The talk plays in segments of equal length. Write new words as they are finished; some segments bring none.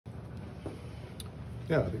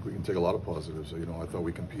Yeah, I think we can take a lot of positives. You know, I thought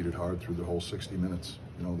we competed hard through the whole 60 minutes.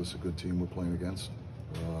 You know, this is a good team we're playing against.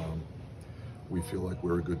 We feel like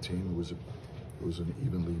we're a good team. It was an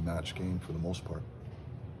evenly matched game for the most part.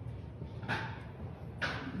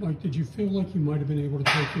 Mike, did you feel like you might have been able to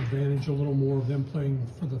take advantage a little more of them playing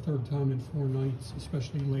for the third time in 4 nights,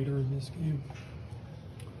 especially later in this game?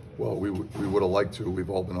 Well, we would have liked to. We've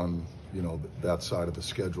all been on, you know, that side of the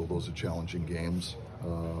schedule. Those are challenging games,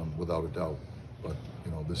 without a doubt. But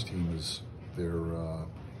you know, this team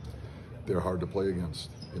they're hard to play against.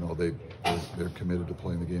 You know, they're committed to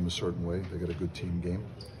playing the game a certain way. They got a good team game.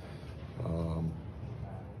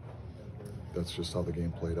 That's just how the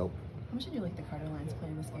game played out. How much did you like the Carter Lions play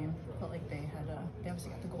in this game? Felt like they obviously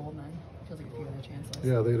got the goal, and then feels like a few other chances.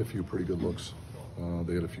 Yeah, they had a few pretty good looks.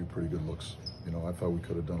 You know, I thought we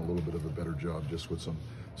could have done a little bit of a better job just with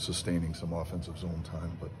sustaining some offensive zone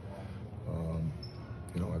time. But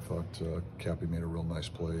you know, I thought Cappy made a real nice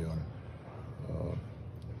play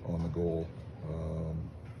on the goal.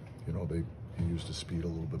 You know, he used his speed a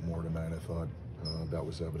little bit more tonight. I thought that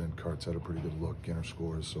was evident. Karts had a pretty good look. Ginner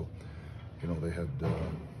scores, so you know they had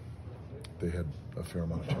a fair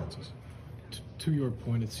amount of chances. To your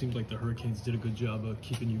point, it seems like the Hurricanes did a good job of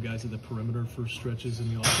keeping you guys at the perimeter for stretches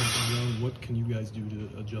in the offensive zone. What can you guys do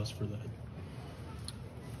to adjust for that?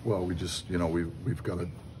 Well, we just, you know, we got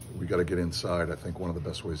to get inside. I think one of the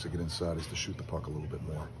best ways to get inside is to shoot the puck a little bit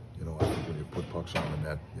more. You know, I think when you put pucks on the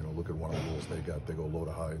net, you know, look at one of the goals they got. They go low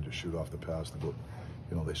to high and just shoot off the pass.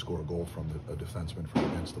 You know, they score a goal from a defenseman from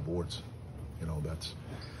against the boards. You know,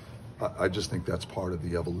 I just think that's part of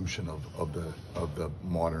the evolution of the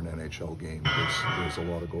modern NHL game. There's a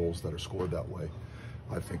lot of goals that are scored that way.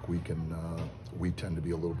 I think we tend to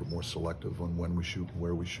be a little bit more selective on when we shoot and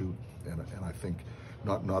where we shoot, and I think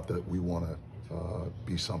not that we want to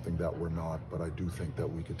be something that we're not, but I do think that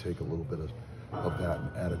we could take a little bit of that and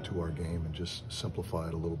add it to our game and just simplify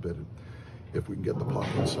it a little bit. If we can get the puck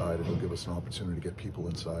inside, it'll give us an opportunity to get people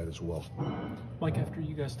inside as well. Mike, after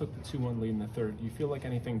you guys took the 2-1 lead in the third, do you feel like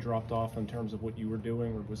anything dropped off in terms of what you were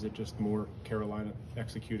doing, or was it just more Carolina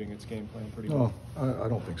executing its game plan pretty well? No, I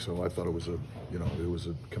don't think so. I thought it was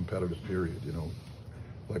a competitive period. You know,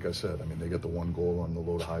 like I said, I mean, they get the one goal on the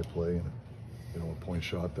low to high play, and you know, a point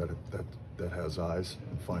shot that has eyes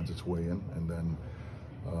and finds its way in, and then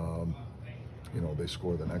you know, they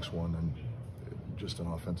score the next one, and just an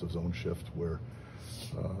offensive zone shift where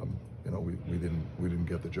you know, we didn't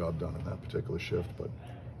get the job done in that particular shift, but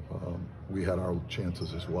we had our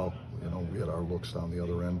chances as well. You know, we had our looks down the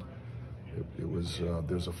other end. It was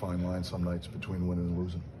there's a fine line some nights between winning and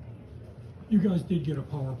losing. You guys did get a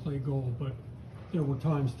power play goal, but there were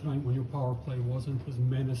times tonight when your power play wasn't as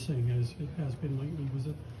menacing as it has been lately.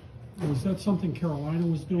 Was that something Carolina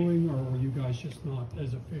was doing, or were you guys just not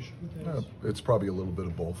as efficient as? It's probably a little bit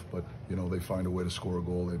of both, but you know, they find a way to score a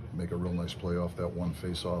goal. They make a real nice play off that one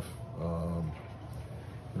face-off.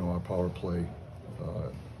 You know, our power play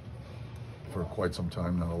for quite some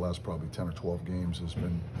time now, the last probably 10 or 12 games,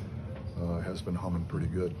 has been humming pretty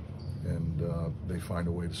good, and they find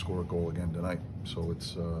a way to score a goal again tonight. So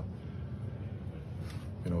it's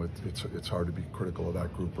you know, it's hard to be critical of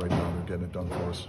that group right now. They're getting it done for us.